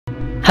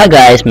Hi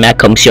guys, Matt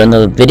comes here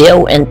another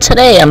video, and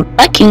today I'm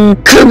back in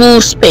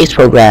Kerbal Space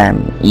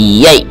Program.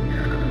 Yay!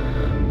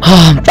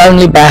 I'm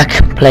finally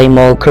back playing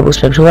more Kerbal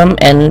Space Program,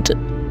 and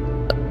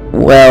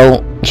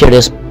well, here it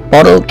is,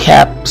 Bottle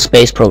Cap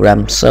Space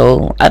Program.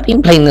 So I've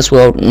been playing this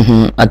world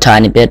a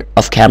tiny bit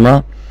off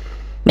camera,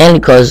 mainly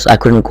because I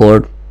couldn't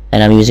record,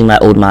 and I'm using my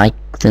old mic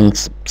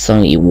since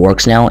suddenly it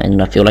works now,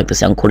 and I feel like the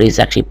sound quality is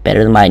actually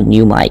better than my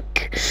new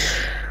mic.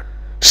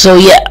 So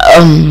yeah,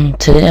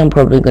 today I'm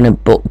probably gonna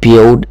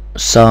build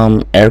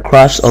some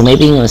aircrafts, or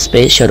maybe even a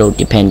space shuttle,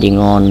 depending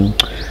on,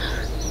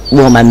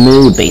 well, my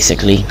mood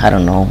basically. I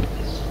don't know.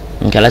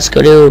 Okay, let's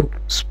go to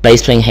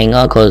space plane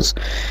hangar, cause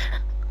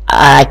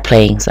I like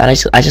planes. I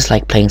just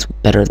like planes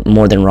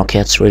more than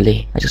rockets.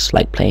 Really, I just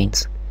like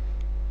planes.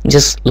 It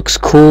just looks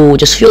cool. It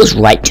just feels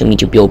right to me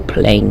to build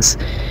planes.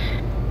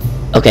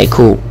 Okay,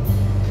 cool.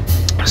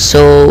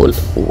 So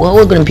what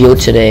we're gonna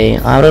build today,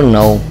 I don't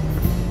know.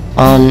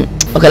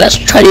 Okay, let's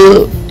try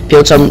to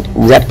build some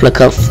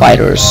replica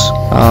fighters.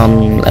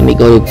 Let me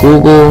go to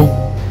Google.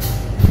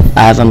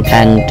 I haven't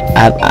planned.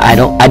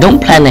 I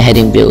don't plan the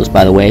heading builds,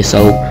 by the way.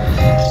 So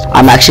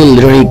I'm actually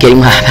literally getting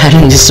my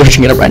iPad and just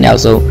searching it up right now.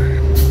 So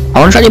I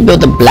want to try to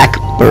build the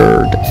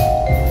Blackbird.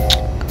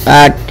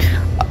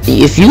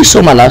 If you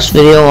saw my last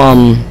video,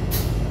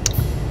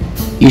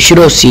 you should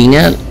have seen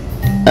it.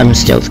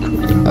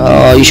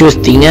 You should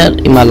have seen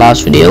it in my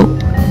last video,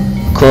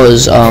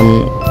 cause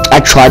I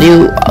tried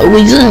to. It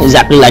wasn't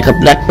exactly like a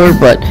Blackbird,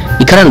 but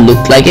he kind of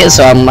looked like it,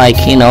 so I'm like,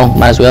 you know,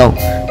 might as well.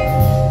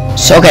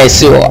 So okay,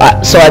 so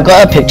I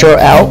got a picture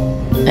out,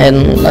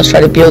 and let's try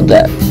to build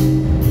that.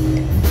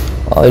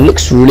 Oh, it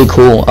looks really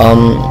cool.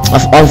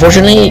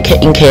 Unfortunately,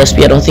 in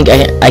KSP, I don't think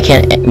I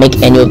can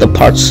make any of the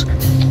parts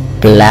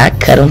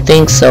black. I don't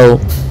think so.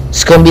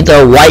 It's gonna be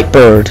the white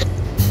bird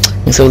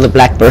instead of the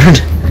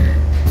Blackbird.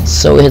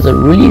 So it has a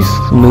really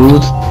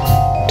smooth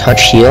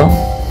touch here.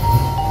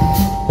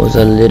 Was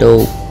a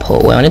little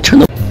pole. I want to turn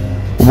the.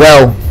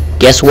 Well,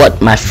 guess what?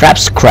 My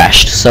flaps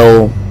crashed.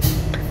 So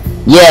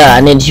yeah,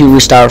 I need to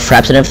restart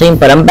flaps and everything.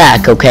 But I'm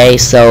back. Okay,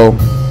 so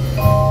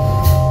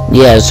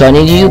yeah, so I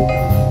need to.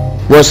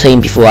 Was saying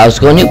before, I was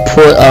going to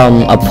put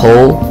a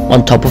pole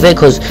on top of it,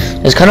 because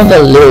there's kind of a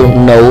little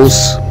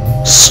nose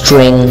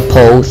string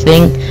pole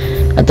thing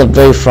at the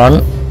very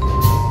front.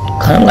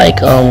 Kind of like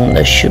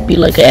there should be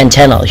like an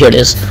antenna. Here it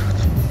is.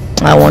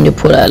 I want to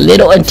put a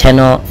little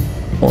antenna.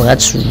 Oh,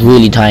 that's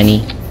really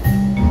tiny.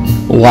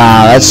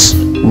 Wow, that's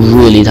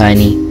really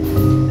tiny.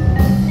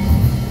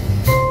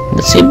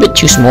 That's a bit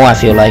too small, I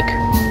feel like.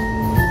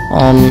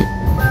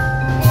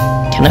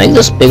 Can I make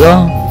this bigger?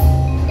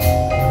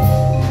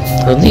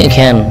 I don't think I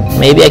can.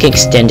 Maybe I can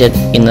extend it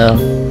in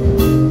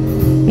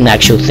an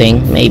actual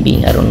thing.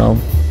 Maybe, I don't know.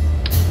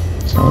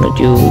 So I'm gonna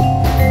do.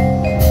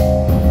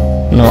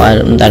 No, I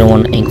don't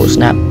want angle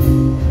snap.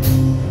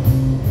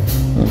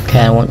 Okay,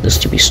 I want this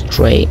to be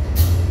straight.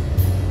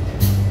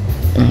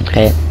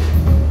 Okay.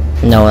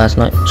 No, that's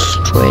not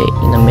straight.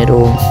 In the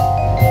middle.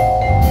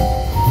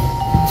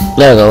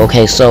 There we go.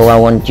 Okay, so I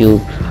want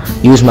to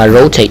use my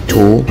rotate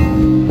tool.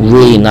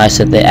 Really nice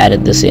that they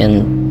added this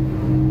in.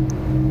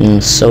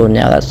 And so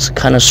now that's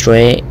kind of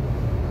straight.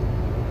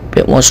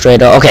 Bit more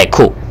straighter. Okay,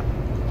 cool.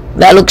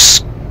 That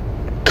looks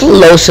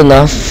close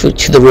enough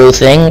to the real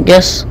thing, I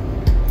guess.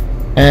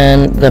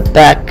 And the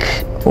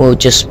back will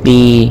just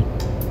be,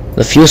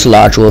 the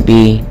fuselage will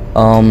be,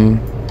 so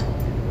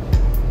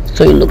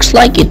it looks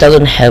like it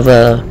doesn't have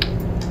a,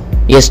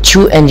 it has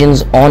two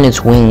engines on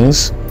its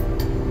wings.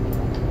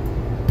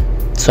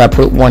 So I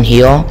put one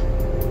here.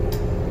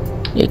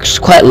 It's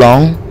quite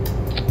long,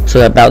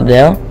 so about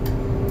there.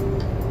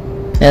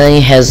 And then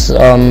it has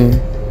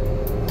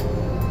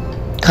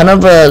kind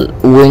of a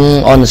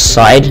wing on the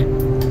side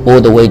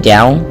all the way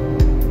down.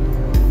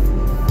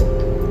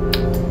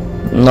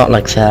 Not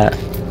like that.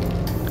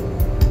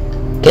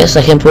 Guess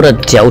I can put a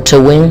delta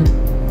wing,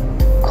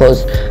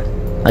 cause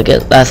I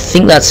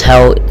think that's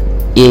how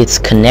it's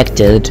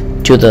connected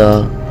to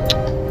the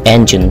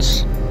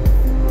engines.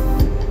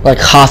 Like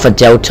half a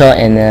delta,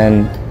 and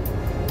then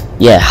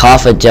yeah,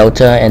 half a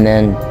delta, and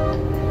then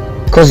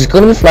cause it's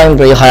gonna be flying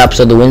very high up,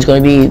 so the wind's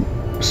gonna be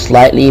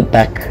slightly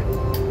back.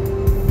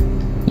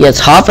 Yeah, it's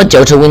half a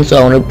delta wing, so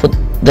I want to put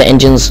the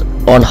engines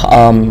on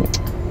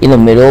in the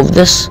middle of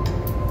this,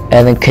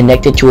 and then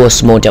connect it to a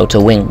small delta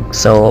wing.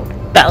 So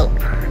about,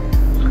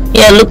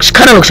 yeah, it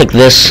kind of looks like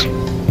this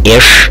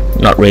ish,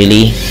 not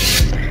really.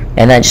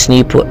 And I just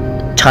need to put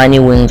tiny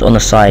wings on the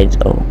sides.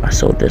 Oh, I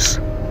saw this.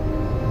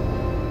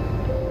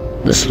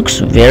 This looks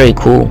very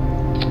cool.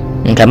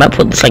 Okay, I might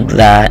put this like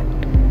that.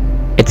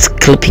 It's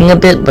clipping a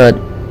bit, but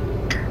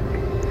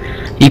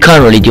you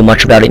can't really do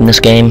much about it in this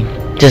game.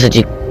 Just have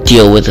to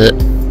deal with it.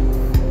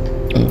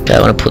 Okay, I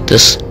want to put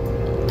this,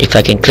 if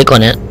I can click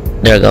on it,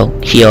 there we go,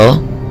 here.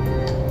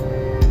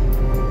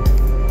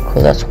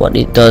 Because that's what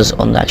it does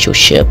on the actual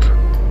ship.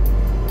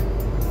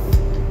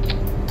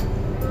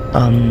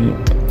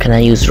 Can I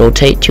use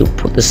rotate to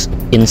put this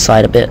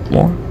inside a bit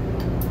more?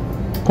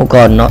 Oh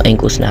god, not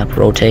angle snap,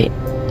 rotate.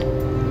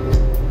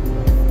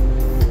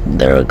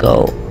 There we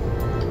go.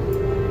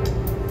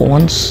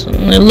 once.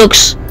 It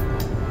looks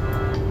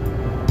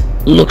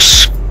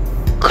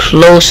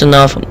close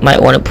enough.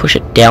 Might want to push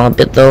it down a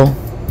bit though.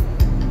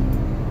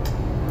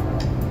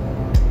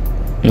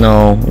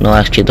 No,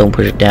 actually don't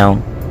push it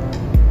down.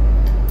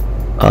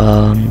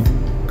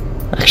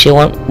 Actually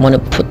I want to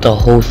put the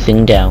whole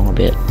thing down a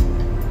bit.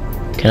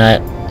 Can I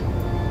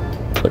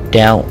put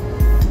down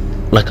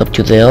like up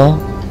to there?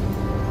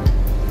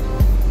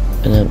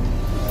 And then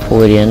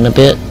pull it in a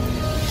bit.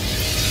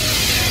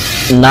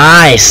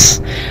 Nice!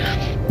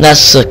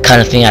 That's the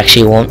kind of thing I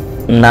actually want.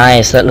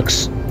 Nice, that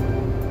looks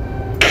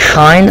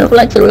kind of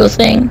like the real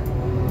thing.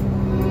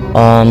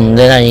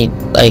 Then I need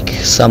like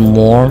some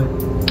more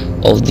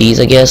of these,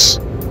 I guess,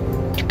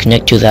 to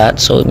connect to that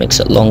so it makes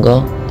it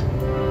longer.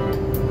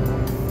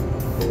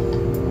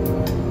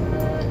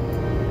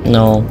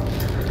 No,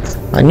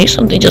 I need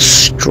something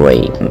just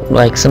straight,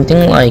 like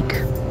something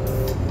like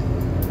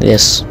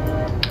this.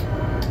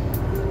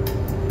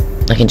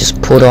 I can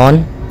just put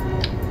on,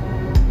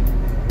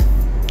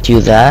 do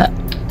that.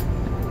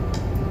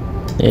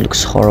 It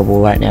looks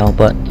horrible right now,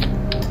 but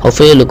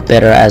hopefully it'll look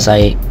better as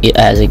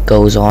it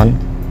goes on.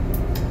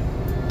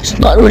 It's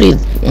not really,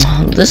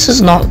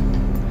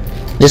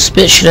 this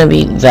bit shouldn't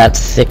be that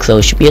thick though.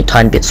 It should be a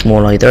tiny bit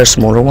smaller. Is there a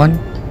smaller one?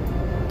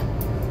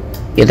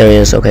 Yeah, there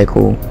is. Okay,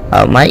 cool.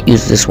 I might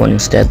use this one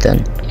instead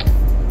then.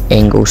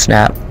 Angle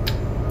snap,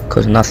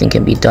 because nothing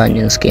can be done in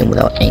this game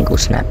without angle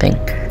snapping.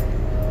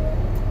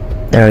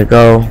 There we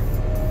go.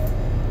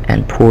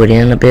 And pull it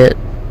in a bit.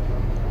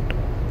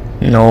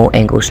 No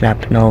angle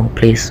snap, no,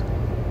 please.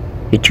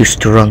 You're too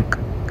strong.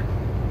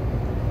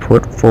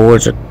 Put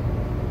forwards a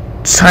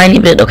tiny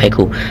bit. Okay,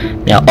 cool.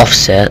 Now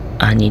offset.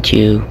 I need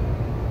to.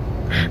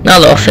 Now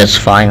the offset's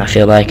fine. I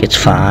feel like it's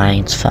fine.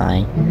 It's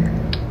fine.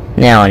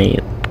 Now I need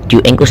to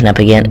do angle snap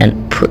again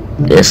and put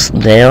this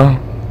there.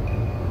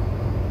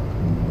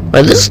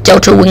 Well, this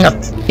delta wing up,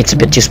 it's a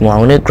bit too small.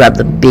 I'm gonna grab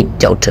the big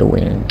delta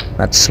wing.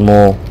 That's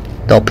small.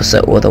 The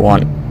opposite of the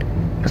one.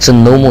 That's a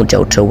normal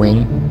delta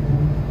wing.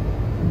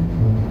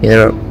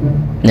 Either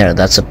no,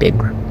 that's a big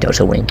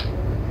delta wing.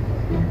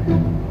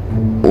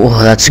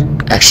 Oh, that's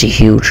actually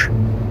huge.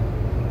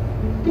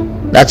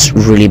 That's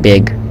really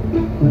big.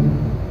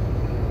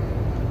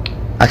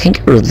 I can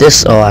get rid of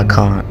this. Oh, I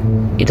can't.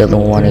 He doesn't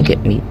want to get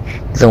me.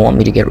 He doesn't want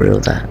me to get rid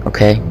of that.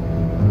 Okay.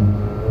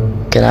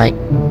 Can I?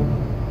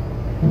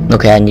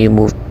 Okay, I need to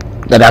move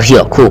that out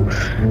here. Cool.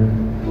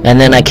 And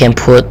then I can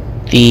put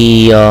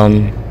the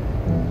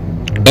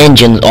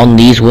engine on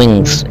these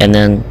wings, and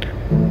then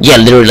yeah,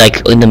 literally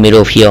like in the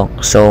middle of here.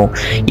 So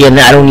yeah, then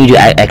I don't need to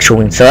add extra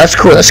wings. So that's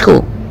cool. That's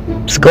cool.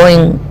 It's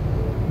going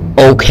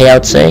okay,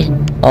 I'd say.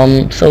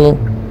 So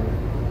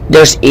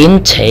there's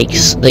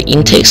intakes. The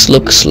intakes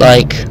looks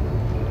like.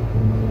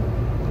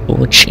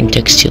 Which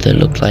intakes do they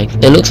look like?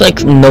 They look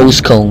like nose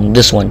cone.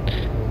 This one.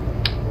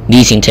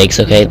 These intakes,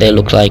 okay, they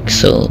look like.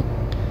 So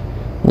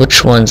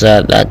which one's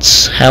that?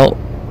 That's how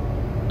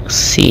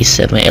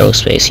C7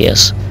 aerospace,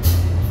 yes.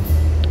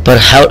 But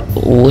how?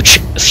 Which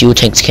fuel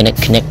tanks can it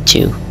connect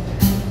to?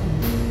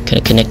 Can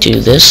it connect to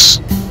this?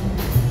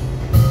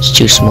 It's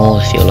too small,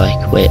 I feel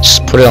like. Wait,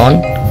 just put it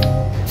on.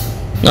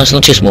 No, it's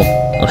not too small.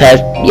 Okay,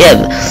 yeah,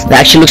 that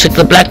actually looks like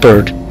the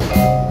Blackbird.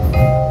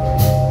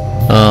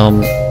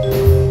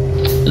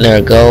 There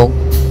we go.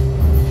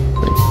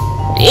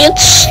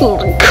 It's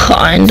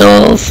kind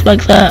of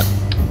like that.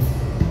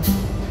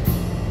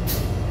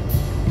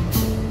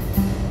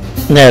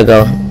 There we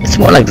go. It's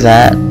more like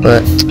that,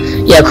 but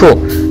yeah, cool.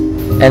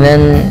 And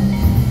then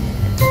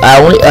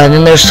and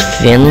then there's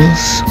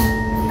fins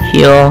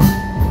here.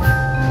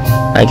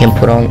 I can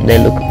put on. They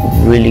look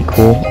really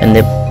cool, and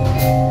they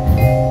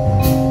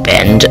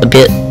bend a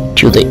bit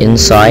to the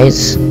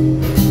insides.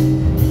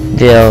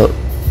 They're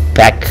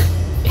back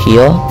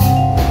here.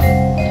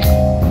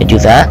 I do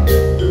that.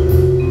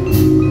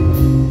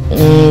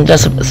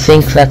 I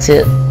think that's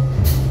it.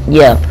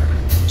 Yeah.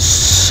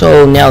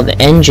 So now the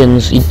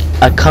engines.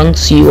 I can't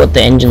see what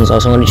the engines are,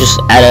 so I'm gonna just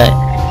add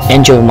a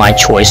engine of my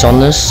choice on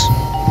this.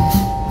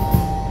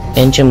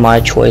 Engine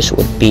my choice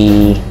would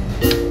be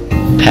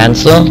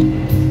Panther.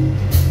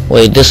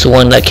 Wait, this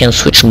one that can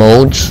switch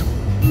modes.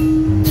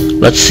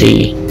 Let's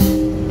see.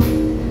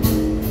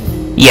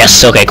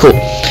 Yes. Okay. Cool.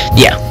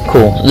 Yeah.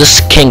 Cool.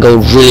 This can go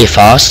really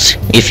fast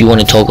if you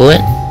want to toggle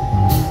it.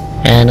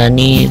 And I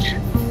need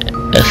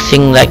a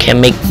thing that can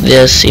make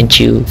this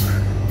into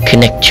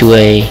connect to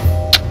a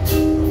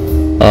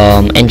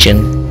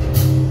engine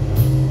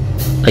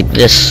like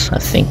this. I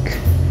think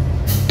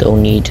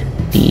don't need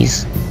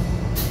these.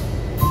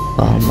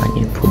 I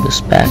need to pull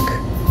this back.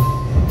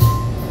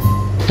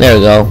 There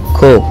we go.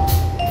 Cool.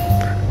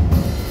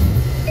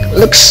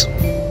 Looks.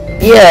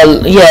 Yeah.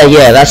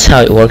 That's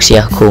how it works.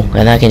 Yeah. Cool.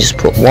 And I can just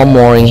put one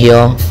more in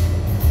here.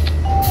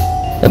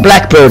 The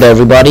Blackbird,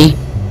 everybody.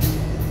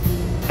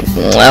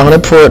 I'm gonna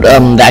put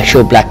the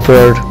actual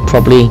Blackbird,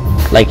 probably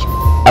like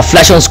a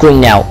flash on screen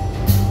now.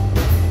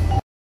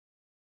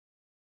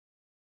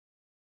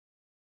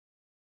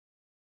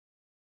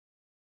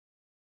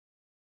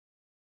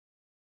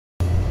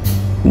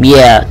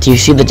 Yeah, do you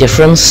see the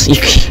difference?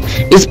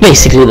 It's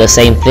basically the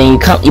same thing.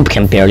 You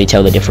can barely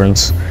tell the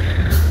difference.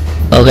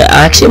 Okay,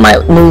 I actually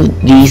might move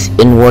these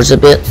inwards a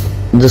bit.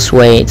 This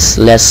way it's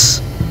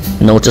less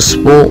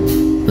noticeable.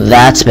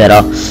 That's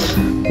better.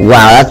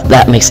 Wow,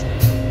 that makes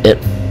it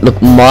look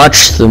much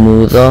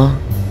smoother.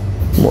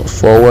 More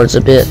forwards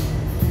a bit.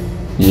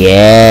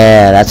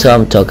 Yeah, that's what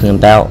I'm talking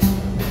about.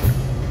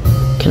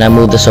 Can I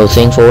move this whole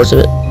thing forwards a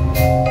bit?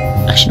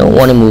 Actually, I don't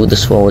want to move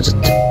this forwards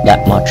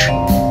that much.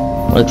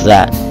 Like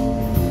that.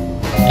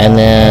 And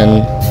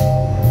then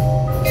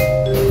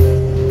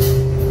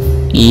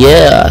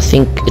yeah, I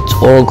think it's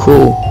all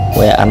cool.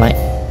 Wait, I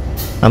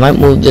might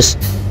move this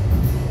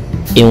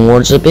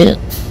inwards a bit,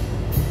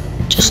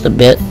 just a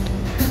bit.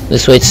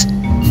 This way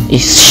it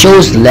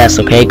shows less,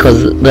 okay?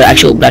 Because the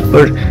actual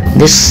blackbird,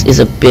 this is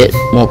a bit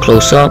more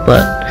closer,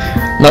 but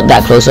not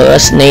that closer.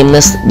 Let's name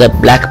this the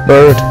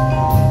blackbird.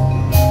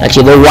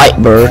 Actually, the white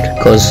bird,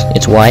 because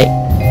it's white.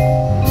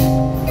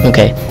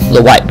 Okay,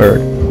 the white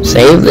bird.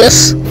 Save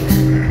this.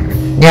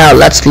 Now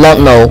let's launch.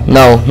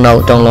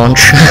 No, don't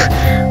launch.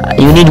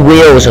 You need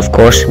wheels, of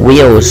course.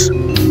 Wheels.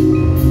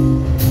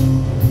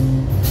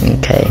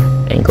 Okay,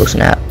 angle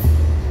snap.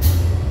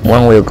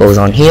 One wheel goes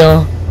on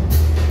here,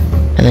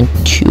 and then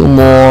two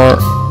more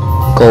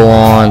go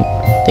on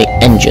the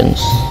engines.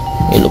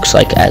 It looks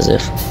like, as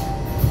if.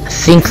 I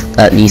think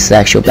at least the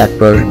actual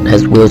blackbird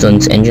has wheels on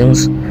its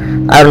engines.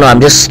 I don't know.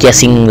 I'm just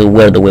guessing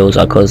where the wheels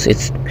are, cause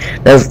it's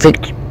the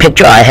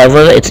picture I have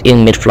of it. It's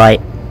in mid-flight.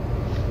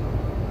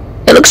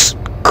 It looks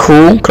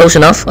cool, close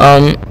enough.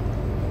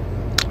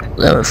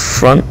 The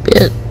front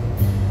bit,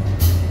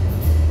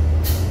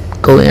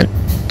 go in a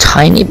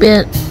tiny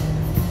bit.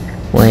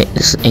 Wait,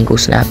 this is angle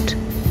snapped.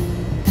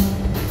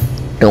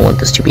 Don't want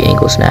this to be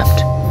angle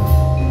snapped.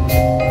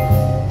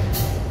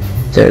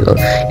 There we go.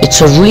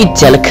 It's a really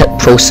delicate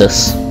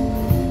process.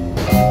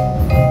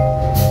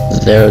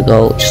 There we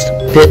go. Just a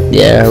bit.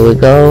 There we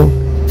go.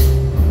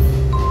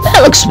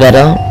 That looks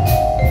better.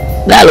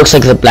 That looks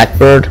like the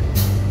blackbird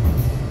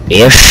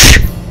ish.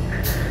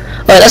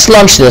 Alright, let's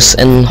launch this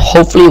and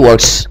hopefully it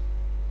works.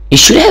 You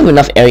should have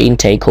enough air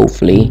intake,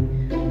 hopefully.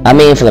 I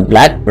mean, if the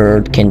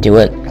blackbird can do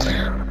it,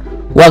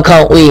 why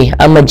can't we?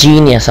 I'm a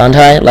genius, aren't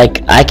I?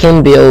 Like, I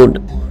can build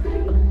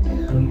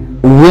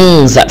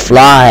wings that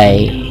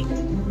fly.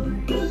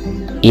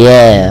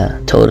 Yeah,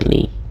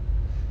 totally.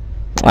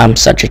 I'm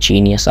such a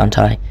genius, aren't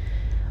I?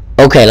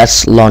 Okay,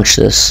 let's launch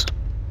this.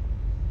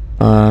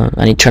 I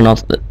need to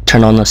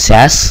turn on the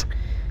SAS.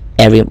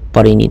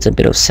 Everybody needs a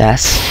bit of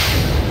SAS.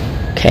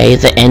 Okay,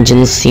 the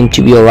engines seem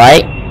to be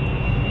alright,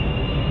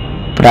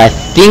 but I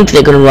think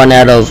they're gonna run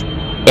out of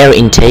air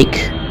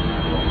intake.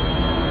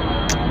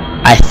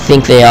 I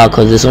think they are,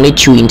 because there's only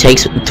 2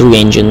 intakes, 3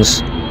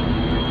 engines.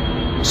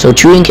 So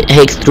 2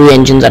 intakes, 3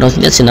 engines, I don't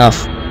think that's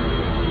enough.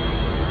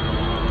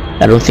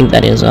 I don't think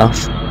that is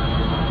enough.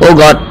 Oh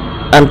god,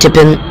 I'm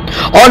tipping.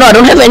 Oh no, I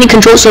don't have any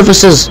control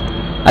surfaces.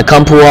 I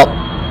can't pull up.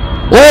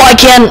 Oh, I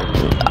can.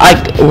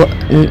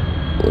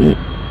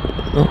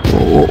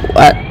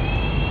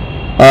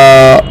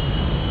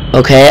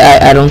 Okay,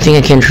 I don't think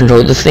I can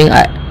control this thing.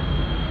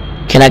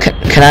 Can I?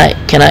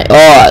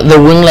 Oh, the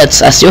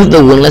winglets. I still have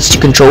the winglets to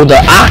control the.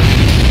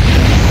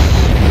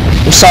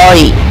 I'm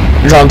sorry,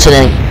 Johnson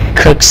and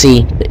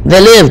Kirksey. They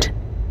lived.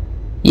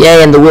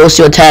 Yay, and the wheel's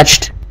still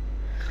attached.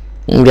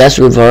 And let's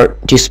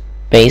revert to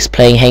space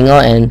plane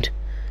hangar and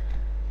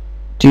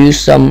do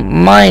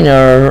some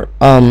minor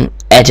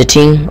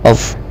editing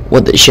of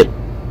what the ship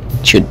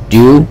should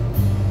do.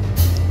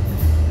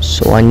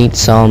 So I need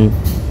some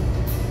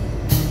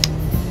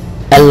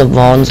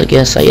elevons, I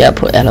guess. Yeah,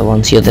 put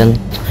elevons here then.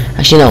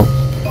 Actually no,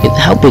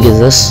 how big is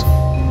this?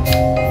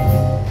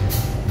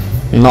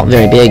 Not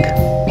very big.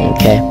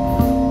 Okay.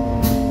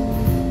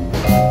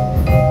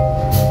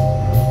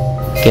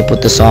 Okay,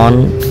 put this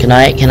on. Can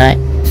I?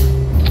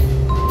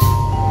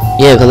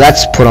 Yeah, because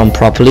that's put on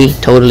properly.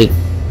 Totally.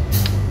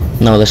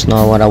 No, that's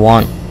not what I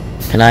want.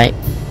 Can I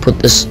put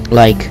this,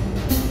 like,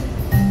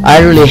 I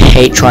really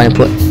hate trying to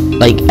put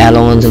like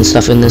ailerons and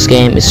stuff in this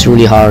game. It's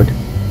really hard.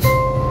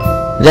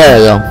 There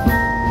we go.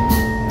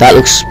 That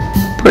looks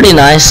pretty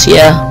nice.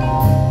 Yeah,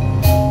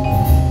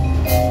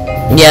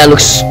 it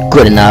looks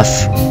good enough.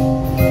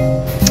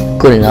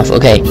 Good enough.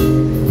 Okay,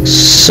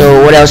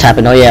 so what else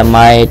happened? Oh yeah,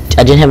 I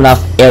didn't have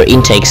enough air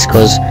intakes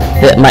because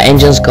my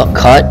engines got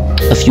cut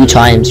a few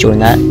times during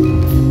that.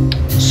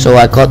 So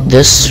I got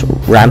this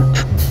ramp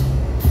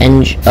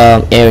and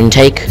air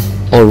intake,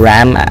 or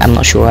RAM, I'm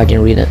not sure, I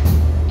didn't read it.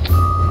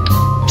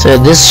 So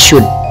this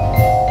should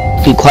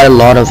be quite a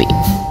lot of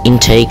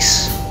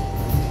intakes,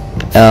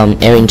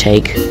 air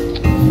intake.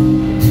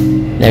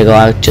 There you go,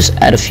 I'll just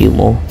add a few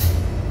more.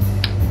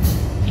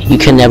 You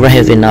can never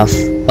have enough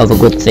of a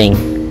good thing.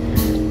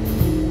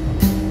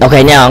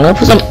 Okay, now I'm gonna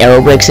put some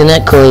aero brakes in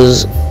it,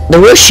 cause the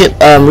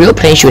real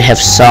plane should have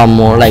some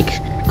more,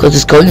 like, cause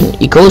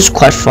it goes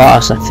quite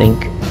fast, I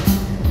think.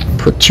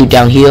 Put 2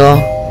 down here.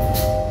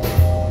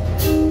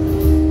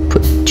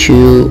 Put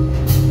 2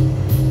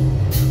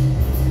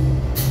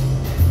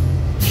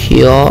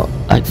 here.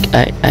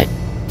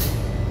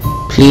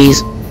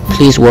 Please,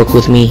 please work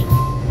with me.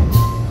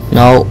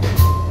 No.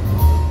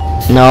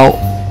 No.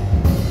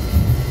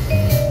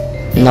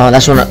 No,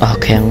 that's what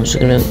okay, I'm just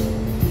gonna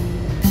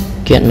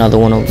get another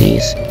one of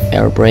these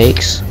air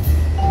brakes.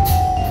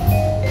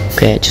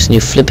 Okay, just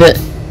need to flip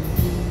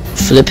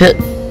it,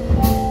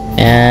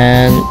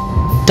 and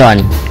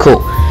done. Cool.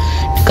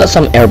 Got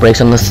some air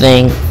brakes on the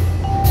thing.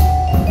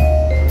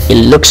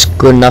 It looks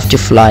good enough to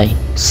fly,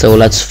 so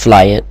let's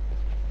fly it.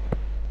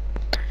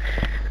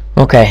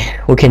 Okay,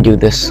 we can do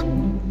this.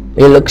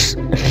 It looks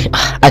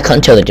I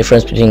can't tell the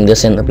difference between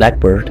this and the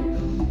Blackbird.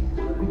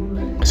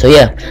 So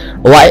yeah,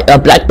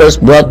 Blackbird's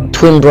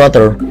twin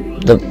brother,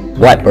 the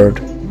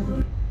Whitebird.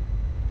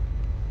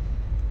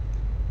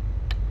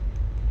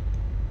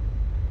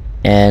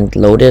 And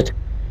load it.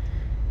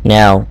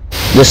 Now,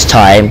 this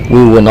time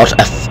we will not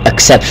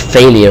accept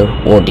failure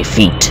or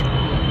defeat.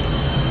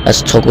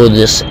 Let's toggle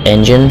this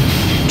engine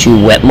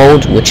to wet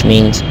mode, which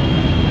means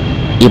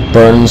it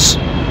burns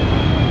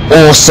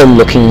awesome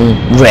looking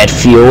red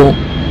fuel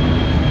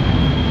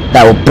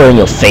that will burn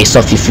your face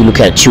off if you look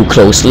at it too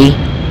closely.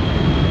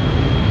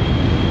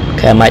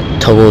 Okay, I might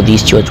toggle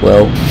these two as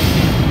well.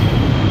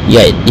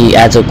 Yeah, it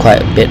adds up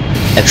quite a bit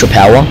extra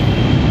power.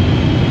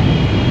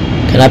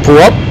 Can I pull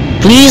up?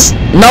 Please?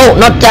 No,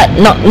 not that.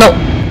 No, no.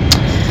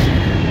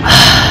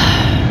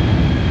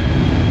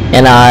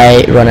 And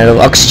I run out of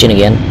oxygen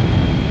again.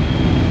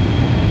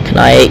 Can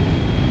I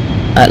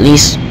at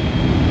least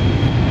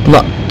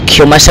not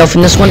kill myself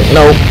in this one?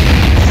 No.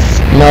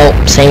 No,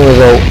 same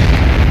result.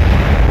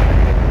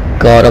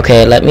 God,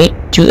 okay, let me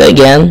do that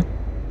again.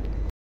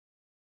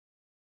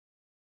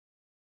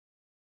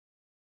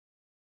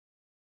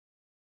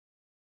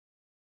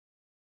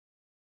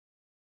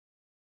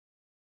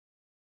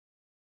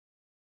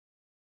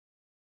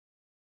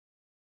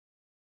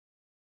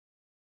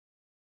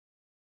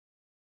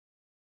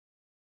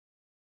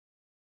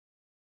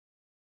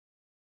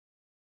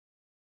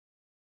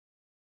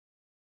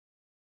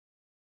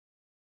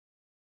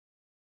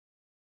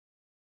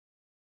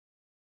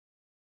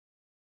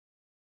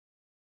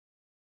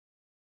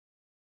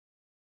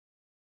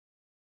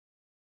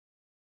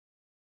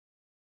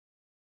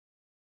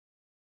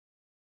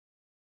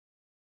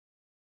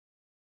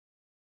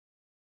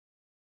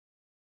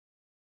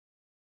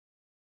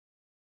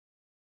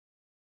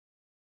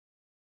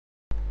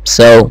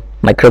 So,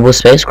 my Kerbal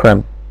Space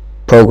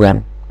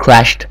program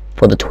crashed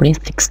for the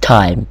 26th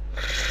time.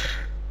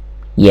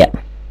 Yeah,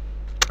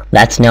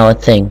 that's now a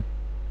thing.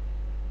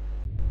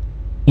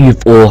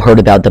 You've all heard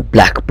about the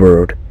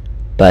Blackbird,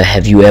 but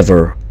have you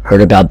ever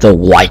heard about the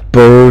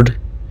Whitebird?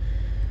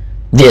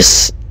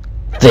 This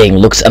thing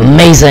looks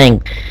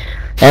amazing!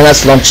 And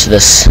let's launch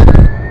this.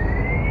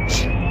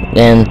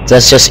 And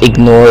let's just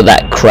ignore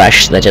that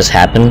crash that just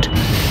happened,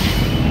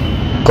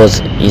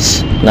 because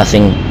it's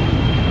nothing,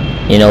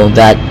 you know,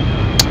 that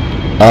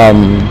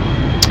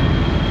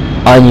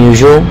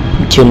unusual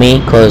to me,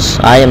 because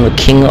I am the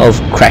king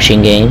of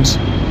crashing games.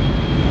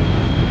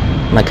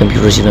 My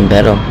computer's even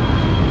better.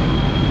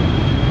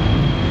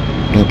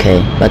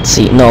 Okay, let's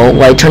see. No,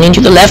 why turning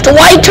to the left?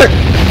 Why turn?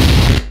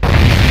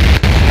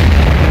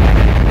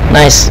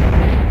 Nice.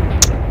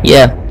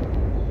 Yeah.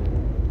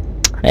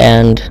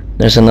 And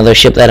there's another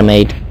ship that I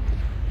made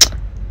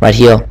right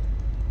here.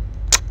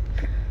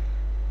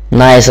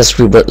 Nice. Let's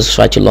revert this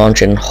try to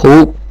launch and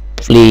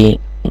hopefully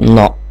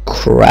not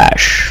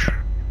crash.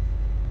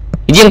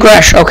 You didn't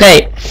crash.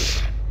 Okay.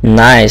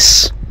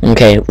 Nice.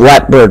 Okay,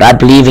 Whitebird, I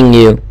believe in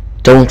you.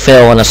 Don't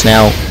fail on us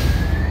now.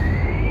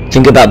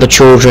 Think about the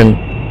children.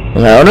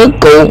 I want to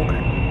go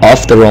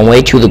off the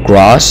runway to the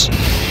grass,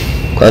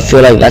 cause I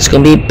feel like that's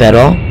gonna be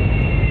better.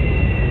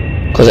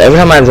 Cause every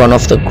time I run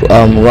off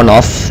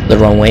the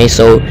runway,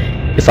 so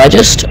if I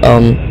just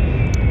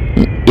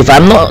if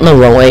I'm not on the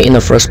runway in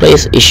the first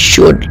place, it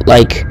should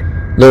like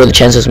lower the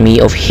chances of me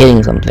of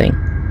hitting something.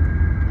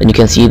 Then you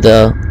can see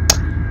the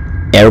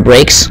air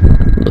brakes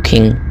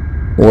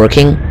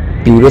working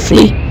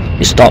beautifully.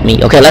 You stop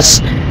me. Okay,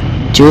 let's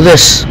do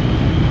this.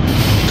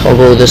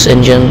 Toggle this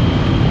engine.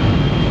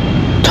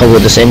 Toggle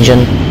this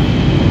engine.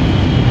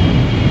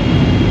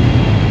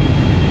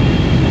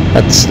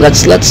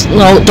 Let's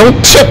no,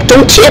 don't tip,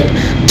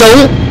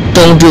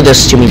 don't do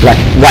this to me,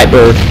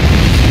 Whitebird.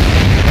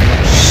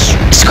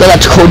 It's because I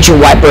told you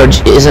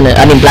Whitebird, isn't it?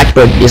 I mean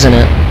Blackbird, isn't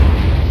it?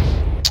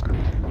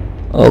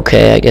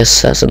 Okay, I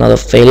guess that's another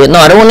failure. No,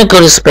 I don't want to go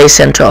to Space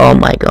Center. Oh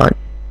my god.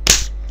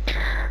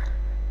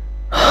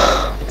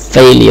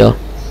 Failure.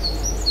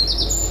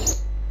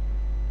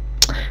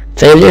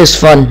 Failure is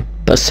fun,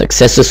 but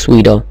success is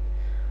sweeter.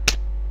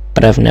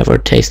 But I've never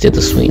tasted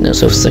the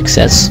sweetness of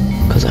success,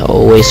 because I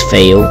always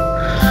fail.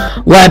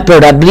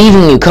 Whitebird, I believe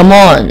in you, come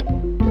on!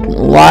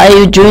 Why are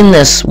you doing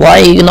this? Why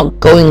are you not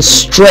going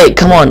straight?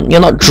 Come on,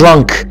 you're not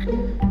drunk.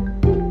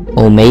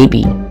 Or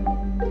maybe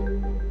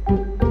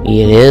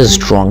it is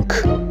drunk.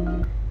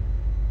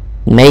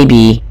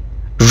 Maybe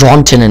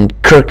Ronton and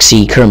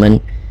Kirksey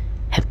Kerman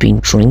have been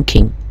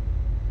drinking.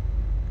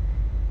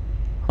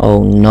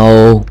 Oh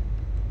no.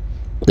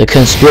 The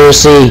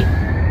conspiracy.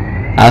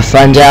 I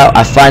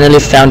finally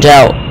found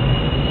out.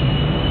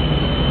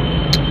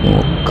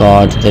 Oh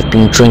god, they've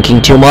been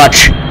drinking too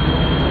much.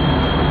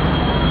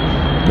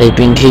 They've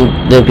been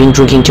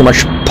drinking too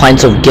much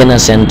pints of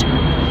Guinness and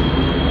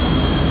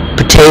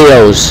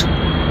potatoes.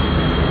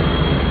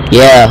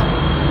 Yeah.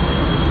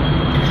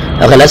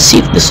 Okay, let's see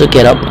if this will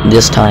get up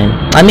this time.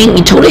 I mean,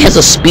 it totally has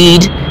the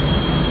speed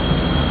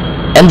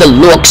and the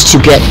looks to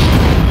get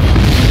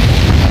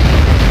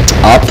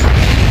up.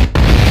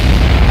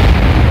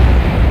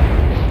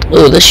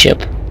 Oh, this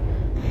ship.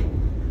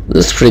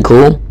 This is pretty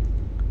cool.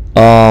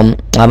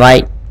 I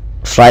might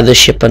fly this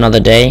ship another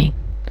day.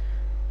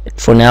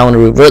 For now, I'm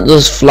gonna revert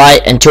this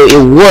flight until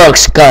it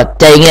works. God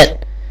dang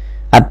it!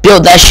 I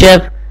built that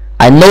ship.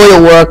 I know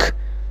it'll work.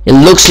 It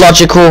looks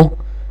logical.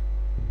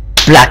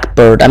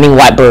 Blackbird. I mean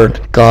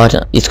Whitebird.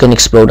 God, it's gonna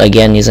explode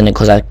again, isn't it?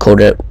 Because I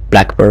called it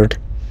Blackbird.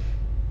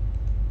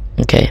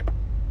 Okay.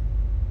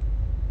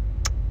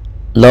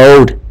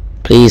 Load,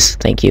 please.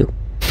 Thank you.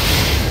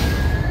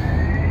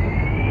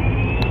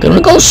 I'm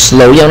gonna go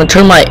slowly. I'm gonna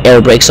turn my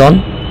air brakes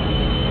on.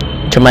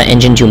 Turn my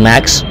engine to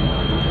max.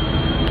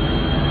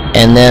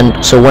 And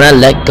then, so when I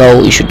let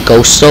go, you should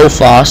go so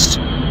fast.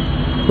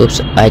 Whoops,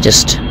 I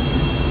just...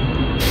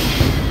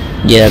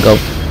 Yeah, go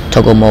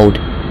toggle mode.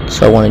 That's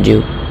what I want to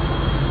do.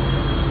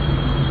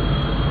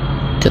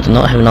 Did I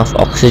not have enough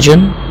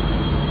oxygen?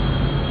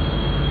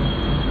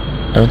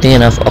 I don't think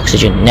enough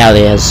oxygen. Now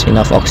there's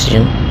enough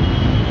oxygen.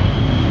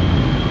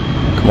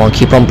 Come on,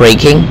 keep on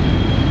braking.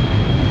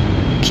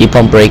 Keep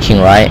on braking,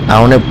 right?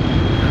 I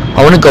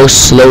wanna go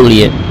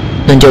slowly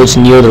until it's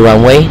near the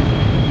runway.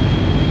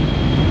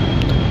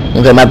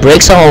 Okay, my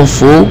brakes are on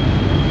full.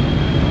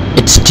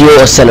 It's still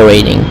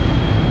accelerating.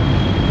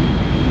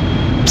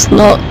 It's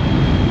not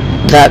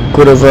that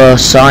good of a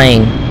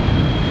sign.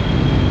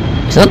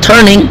 It's not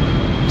turning.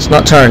 It's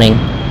not turning.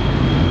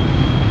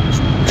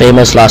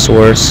 Famous last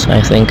words,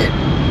 I think.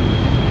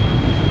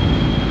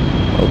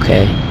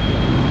 Okay.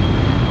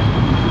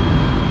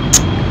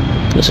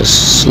 Let's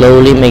just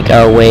slowly make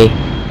our way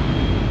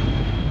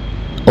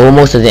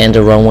almost at the end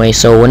of the runway.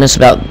 So when it's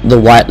about the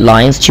white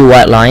lines, 2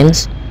 white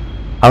lines,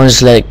 I'll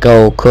just let it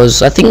go,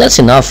 because I think that's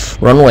enough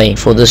runway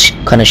for this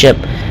kind of ship.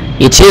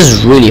 It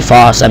is really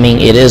fast. I mean,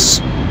 it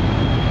is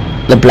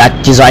the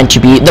black designed to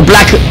be the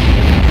black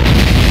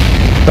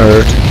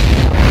bird,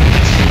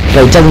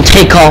 but it doesn't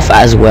take off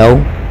as well,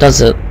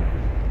 does it?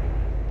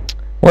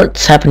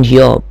 What's happened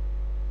here?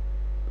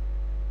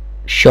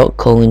 Short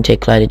coal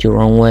intake collided to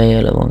runway.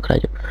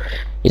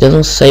 It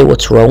doesn't say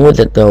what's wrong with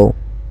it though.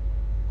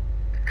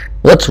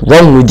 What's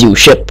wrong with you,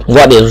 ship?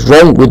 What is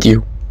wrong with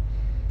you?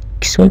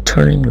 Keeps on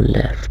turning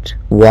left.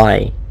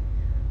 Why?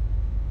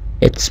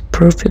 It's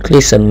perfectly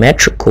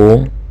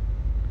symmetrical.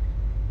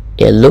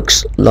 It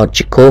looks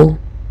logical.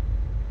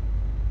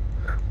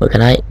 Or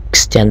can I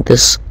extend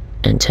this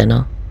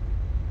antenna?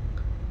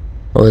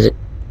 Or is it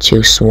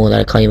too small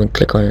that I can't even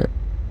click on it?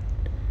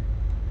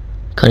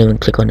 Can't even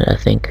click on it, I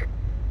think.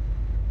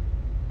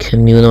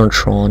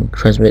 Communotron,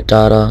 transmit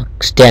data,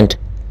 extend.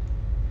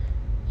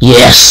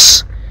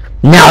 Yes!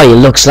 Now it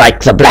looks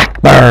like the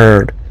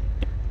Blackbird!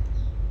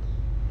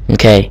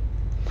 Okay.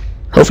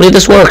 Hopefully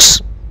this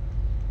works.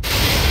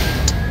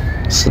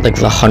 This is like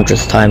the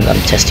 100th time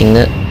I'm testing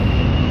it.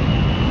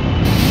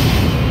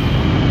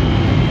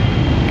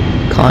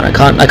 I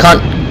can't.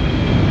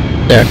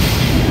 There.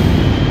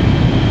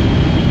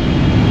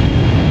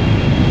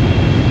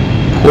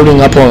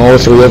 Holding up on all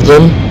 3 of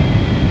them.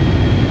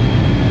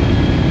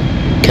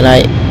 Can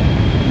I?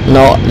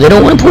 No, they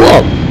don't want to pull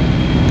up.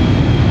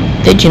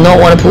 They do not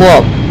want to pull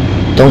up.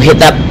 Don't hit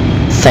that.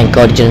 Thank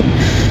God you didn't.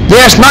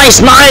 There's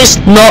nice.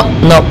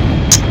 No.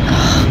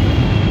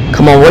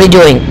 Come on, what are you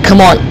doing?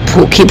 Come on,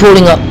 keep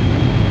pulling up.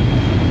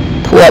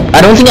 Pull up.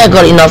 I don't think I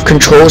got enough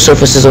control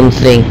surfaces on the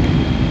thing,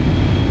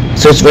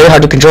 so it's very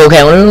hard to control. Okay,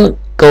 I'm gonna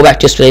go back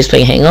to space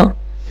plane hangar.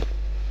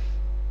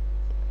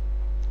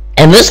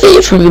 And this video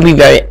is probably going to be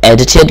very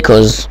edited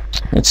because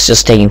it's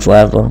just taking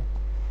forever.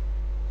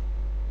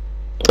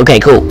 Okay,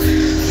 cool.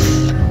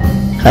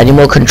 I need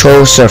more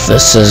control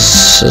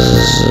surfaces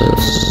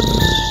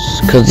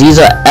because these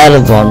are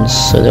elevons,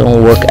 so they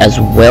don't work as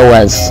well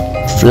as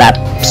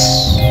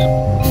flaps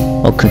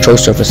or control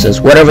surfaces,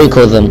 whatever you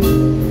call them.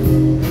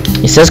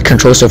 It says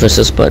control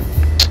surfaces, but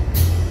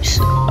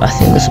I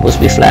think they're supposed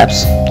to be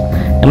flaps.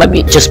 It might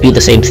just be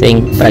the same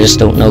thing, but I just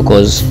don't know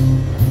because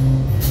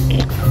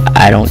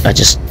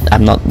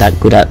I'm not that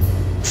good at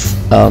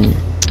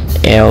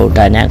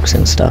aerodynamics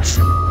and stuff.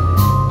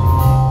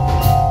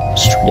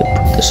 Just try to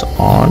put this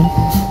on.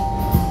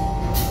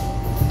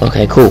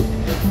 Okay, cool.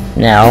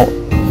 Now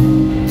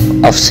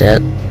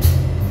offset,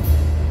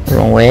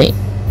 wrong way.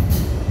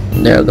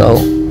 There we go.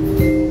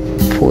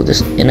 Pull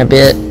this in a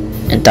bit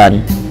and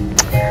done.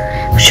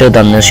 I should have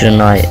done this,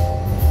 shouldn't I?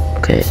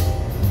 Okay.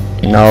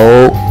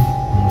 No.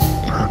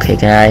 Okay,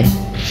 can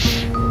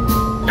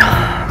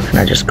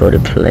I just go to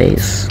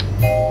place?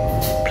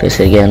 Place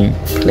it again.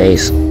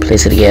 Place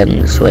it again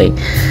this way.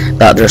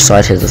 The other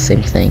side is the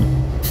same thing.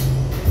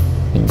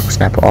 And go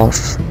snap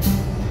off.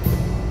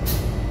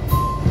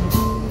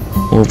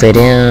 Move it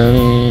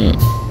in.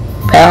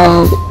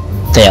 Well,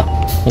 there.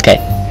 Okay.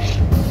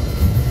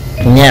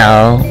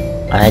 Now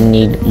I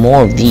need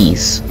more of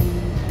these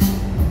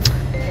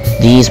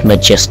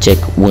majestic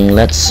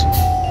winglets.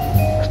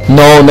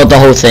 No, not the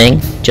whole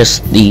thing,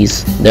 just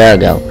these. There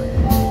we go.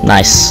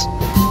 Nice.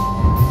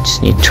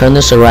 Just need to turn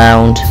this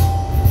around.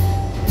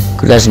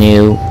 Good as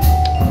new.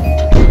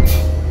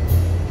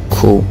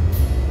 Cool.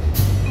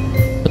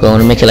 We're going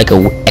to make it like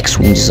a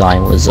X-wing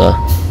design with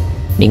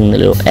being the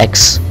little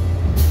X.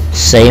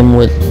 Same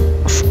with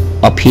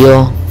up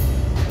here.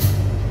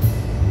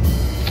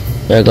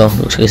 There we go.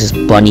 Looks like this is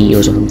bunny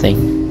or something.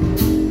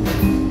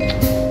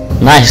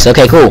 Nice.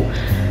 Okay, cool.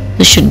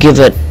 This should give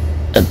it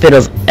a bit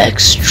of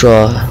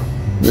extra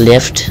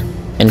lift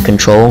and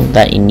control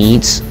that it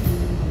needs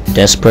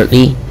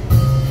desperately.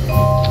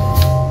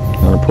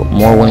 I'm gonna put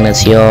more winglets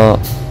here.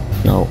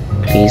 No,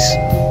 please.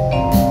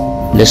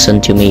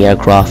 Listen to me,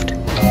 aircraft.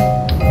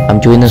 I'm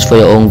doing this for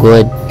your own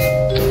good.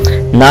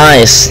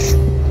 Nice.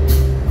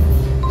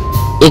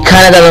 It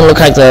kind of doesn't look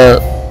like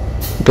the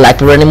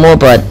Blackbird anymore,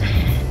 but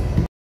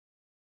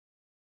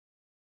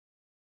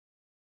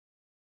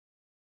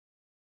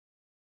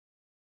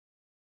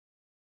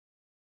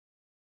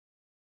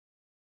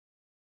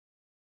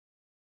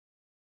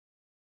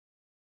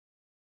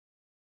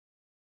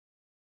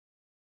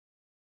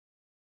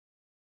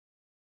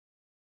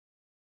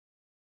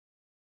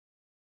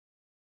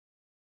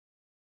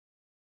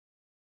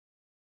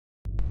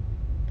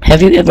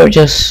have you ever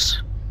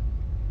just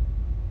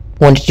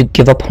wanted to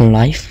give up on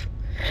life?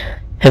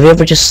 Have you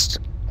ever just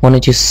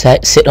wanted to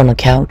sit on a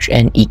couch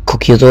and eat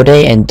cookies all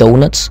day and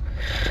donuts?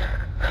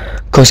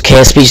 Cause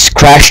KSP just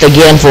crashed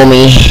again for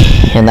me,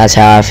 and that's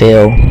how I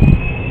feel.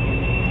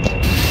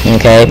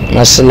 Okay,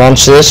 let's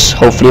launch this,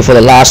 hopefully for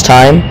the last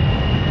time.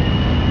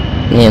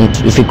 And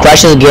if it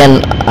crashes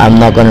again, I'm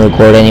not gonna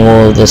record any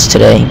more of this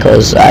today,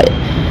 cause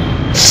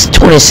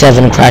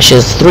 27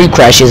 crashes, 3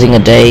 crashes in a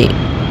day,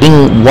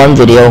 in one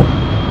video.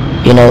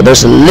 You know,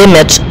 there's a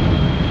limit.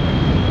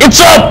 It's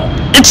up!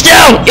 It's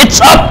down!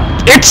 It's up!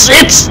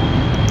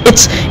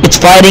 It's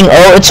fighting.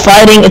 Oh, it's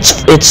fighting.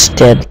 It's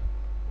dead.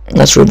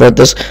 Let's revert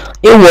this.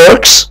 It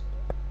works.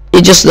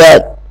 It's just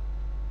that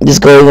it's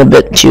going a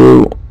bit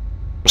too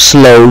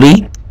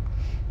slowly.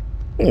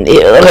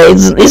 Okay,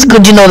 it's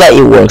good to know that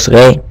it works,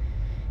 okay?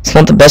 It's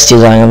not the best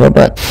design ever,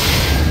 but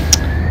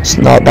it's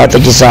not about the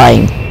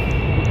design.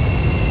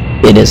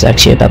 It is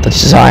actually about the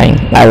design.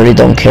 I really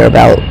don't care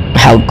about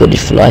how good it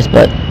flies,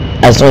 but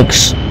as long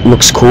as it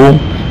looks cool,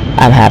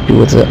 I'm happy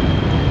with it.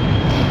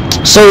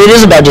 So it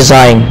is about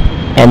design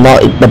and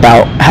not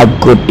about how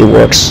good it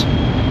works.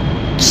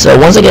 So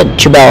once I get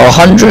to about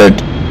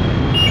 100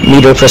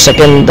 meters per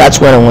second, that's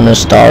when I want to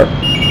start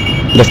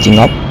lifting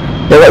up.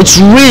 But it's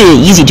really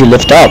easy to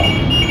lift up.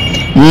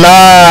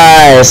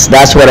 Nice,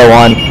 that's what I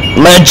want.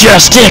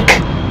 Majestic.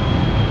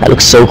 That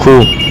looks so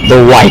cool.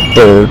 The white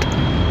bird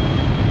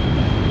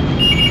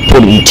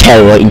putting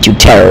terror into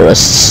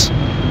terrorists.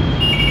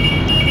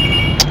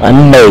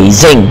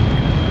 Amazing.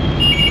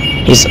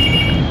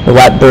 The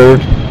white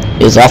bird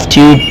is off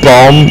to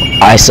bomb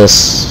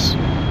ISIS.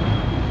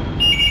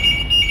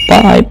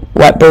 Bye,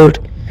 white bird.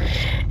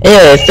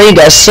 Anyway, thank you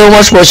guys so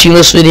much for watching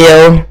this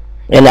video.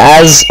 And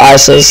as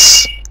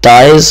ISIS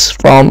dies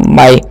from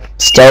my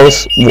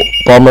stealth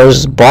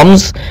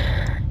bombs,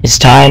 it's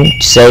time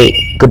to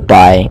say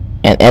goodbye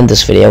and end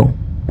this video.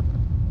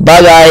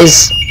 Bye,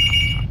 guys.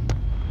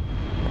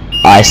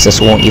 ISIS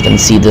won't even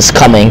see this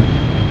coming.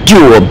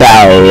 Do a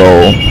barrel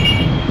roll.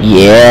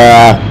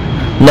 Yeah.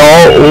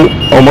 No.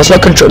 Almost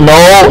like control. No.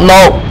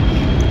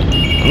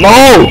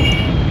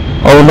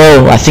 Oh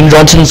no. I think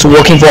Johnson's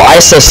working for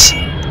ISIS.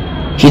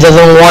 He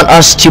doesn't want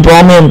us to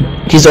bomb him.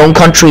 His own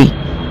country.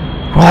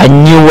 I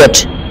knew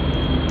it.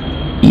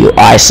 You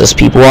ISIS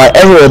people are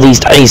everywhere these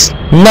days.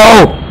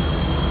 No.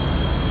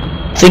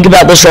 Think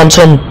about this,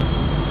 Johnson.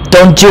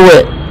 Don't do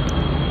it.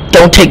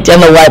 Don't take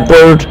down the white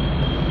bird.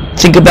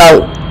 Think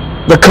about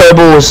the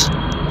Kerbals.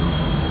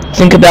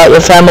 Think about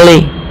your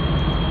family.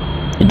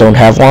 You don't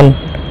have one?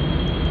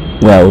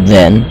 Well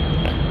then,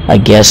 I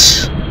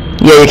guess,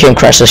 yeah, you can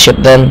crash the ship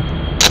then.